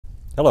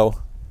Hello,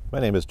 my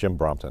name is Jim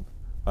Brompton.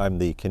 I'm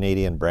the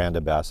Canadian brand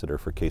ambassador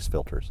for Kase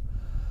filters.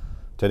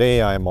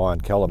 Today I'm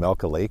on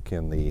Kalamalka Lake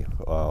in the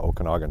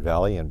Okanagan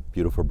Valley in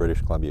beautiful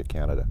British Columbia,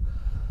 Canada.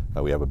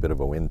 We have a bit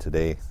of a wind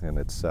today and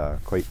it's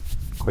quite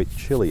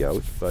chilly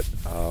out, but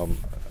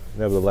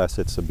nevertheless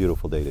it's a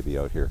beautiful day to be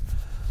out here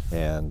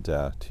and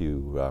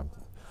to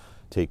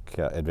take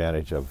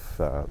advantage of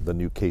the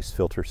new Kase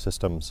filter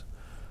systems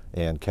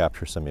and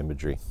capture some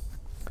imagery.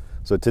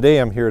 So today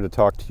I'm here to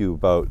talk to you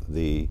about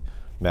the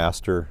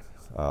Master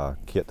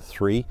Kit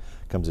 3.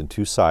 Comes in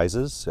two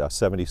sizes,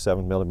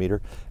 77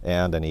 millimeter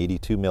and an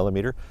 82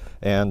 millimeter,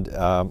 and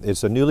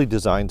it's a newly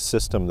designed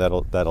system that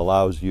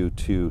allows you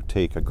to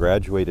take a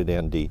graduated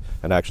ND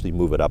and actually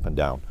move it up and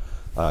down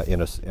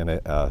in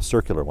a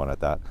circular one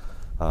at that.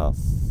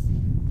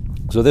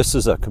 So this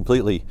is a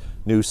completely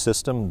new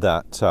system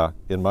that,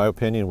 in my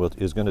opinion,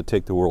 is going to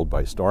take the world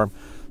by storm.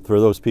 For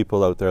those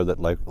people out there that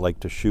like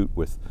to shoot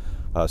with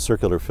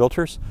circular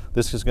filters,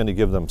 this is going to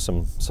give them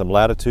some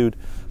latitude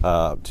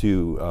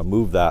to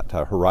move that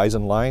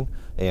horizon line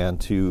and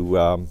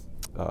to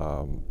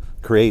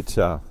create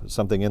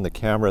something in the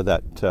camera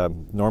that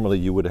normally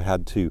you would have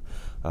had to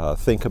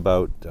think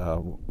about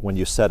when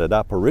you set it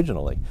up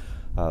originally,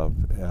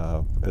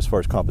 as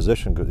far as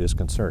composition is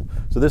concerned.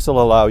 So this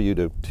will allow you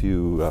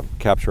to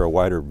capture a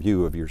wider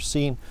view of your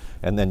scene,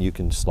 and then you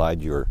can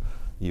slide your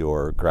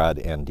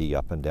grad ND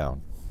up and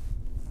down.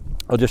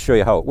 I'll just show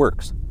you how it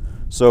works.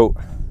 So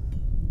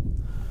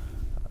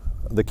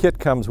the kit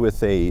comes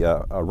with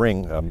a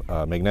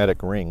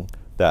magnetic ring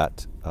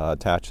that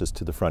attaches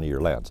to the front of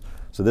your lens.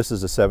 So this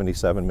is a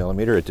 77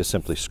 millimeter. It just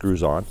simply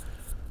screws on,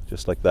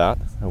 just like that.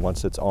 And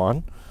once it's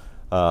on,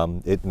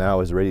 it now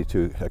is ready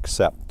to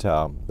accept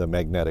the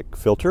magnetic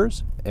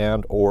filters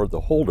and or the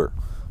holder.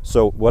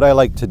 So what I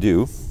like to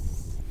do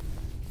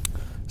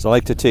is I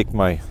like to take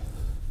my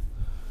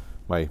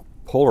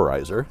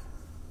polarizer,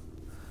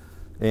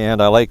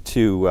 and I like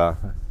to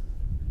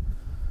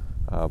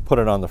put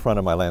it on the front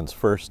of my lens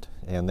first,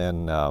 and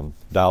then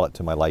dial it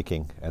to my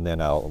liking, and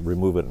then I'll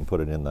remove it and put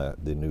it in the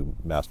new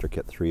Master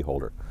Kit 3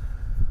 holder.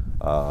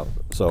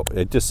 So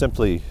it just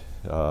simply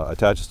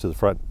attaches to the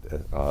front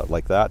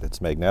like that. It's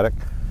magnetic,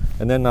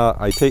 and then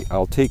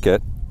I'll take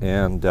it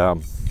and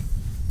dial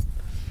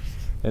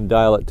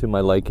it to my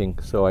liking,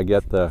 so I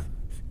get the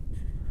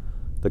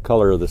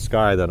color of the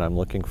sky that I'm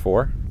looking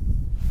for,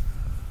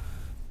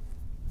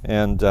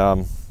 and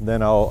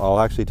then I'll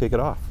actually take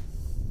it off,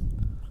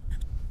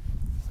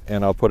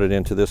 and I'll put it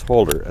into this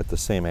holder at the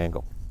same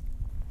angle.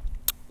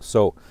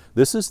 So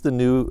this is the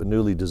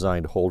newly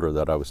designed holder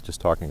that I was just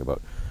talking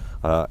about.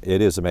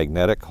 It is a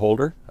magnetic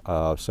holder.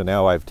 So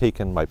now I've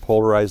taken my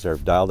polarizer,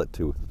 I've dialed it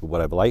to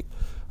what I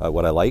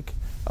like.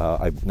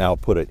 I've now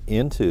put it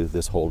into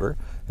this holder,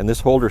 and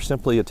this holder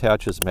simply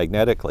attaches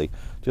magnetically,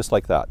 just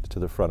like that, to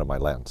the front of my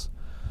lens.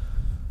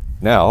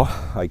 Now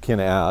I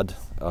can add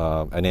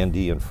an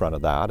ND in front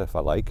of that if I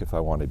like, if I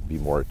want to be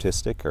more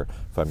artistic, or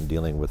if I'm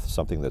dealing with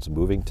something that's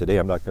moving. Today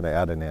I'm not going to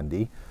add an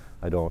ND.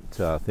 I don't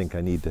think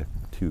I need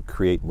to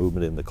create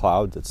movement in the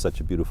clouds. It's such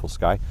a beautiful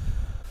sky.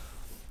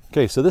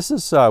 Okay, so this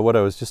is what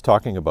I was just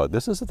talking about.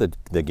 This is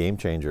the game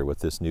changer with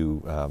this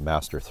new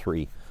Master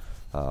 3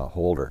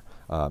 holder.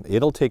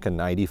 It'll take a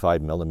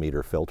 95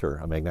 millimeter filter,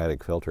 a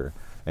magnetic filter,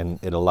 and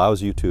it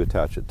allows you to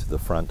attach it to the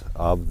front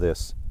of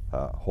this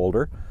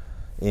holder.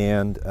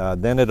 And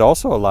then it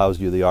also allows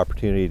you the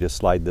opportunity to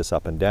slide this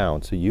up and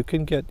down, so you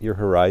can get your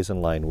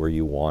horizon line where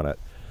you want it.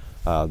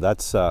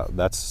 That's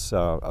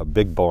a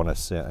big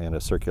bonus in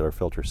a circular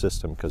filter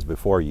system, because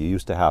before you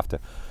used to have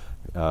to,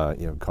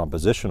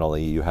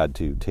 compositionally, you had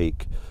to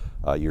take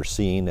your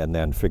scene and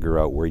then figure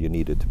out where you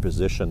needed to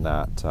position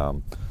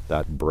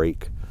that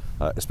break,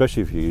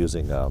 especially if you're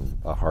using a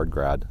hard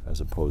grad as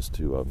opposed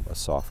to a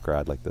soft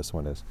grad like this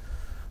one is.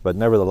 But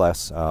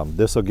nevertheless,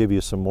 this will give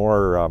you some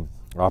more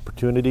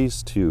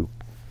opportunities to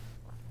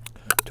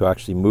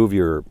actually move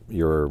your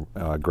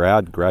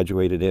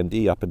graduated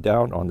ND up and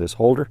down on this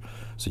holder,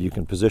 so you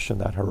can position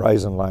that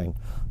horizon line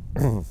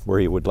where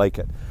you would like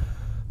it.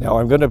 Now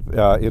I'm going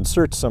to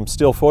insert some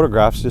still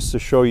photographs just to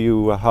show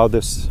you how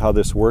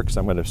this works.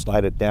 I'm going to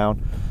slide it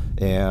down,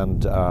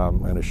 and I'm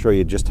going to show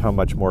you just how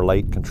much more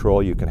light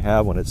control you can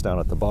have when it's down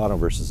at the bottom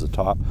versus the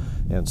top,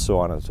 and so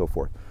on and so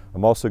forth.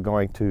 I'm also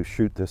going to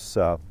shoot this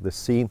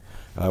scene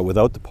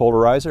without the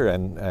polarizer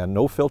and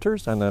no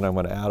filters, and then I'm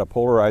going to add a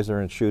polarizer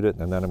and shoot it,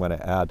 and then I'm going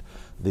to add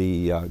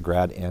the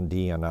grad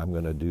ND, and I'm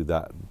going to do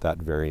that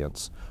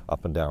variance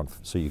up and down,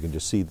 so you can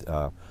just see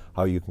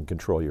how you can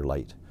control your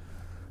light.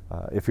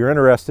 If you're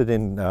interested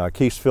in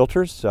Kase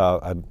filters,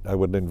 I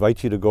would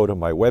invite you to go to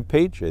my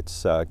webpage.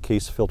 It's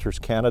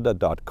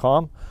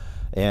kasefilterscanada.com,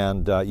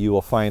 and you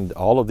will find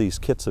all of these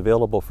kits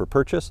available for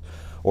purchase,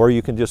 or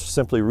you can just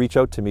simply reach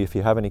out to me if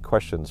you have any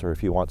questions, or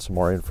if you want some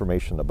more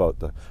information about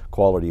the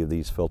quality of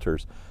these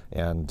filters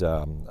and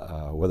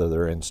whether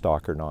they're in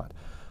stock or not.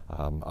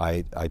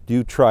 I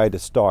do try to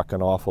stock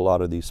an awful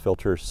lot of these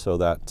filters so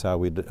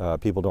that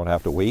people don't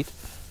have to wait,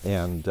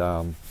 and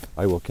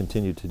I will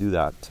continue to do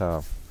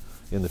that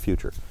in the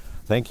future.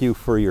 thank you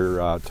for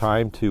your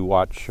time to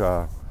watch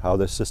how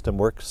this system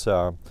works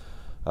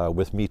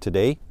with me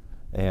today,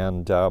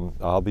 and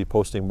I'll be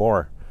posting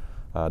more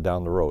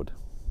down the road.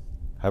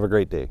 Have a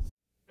great day.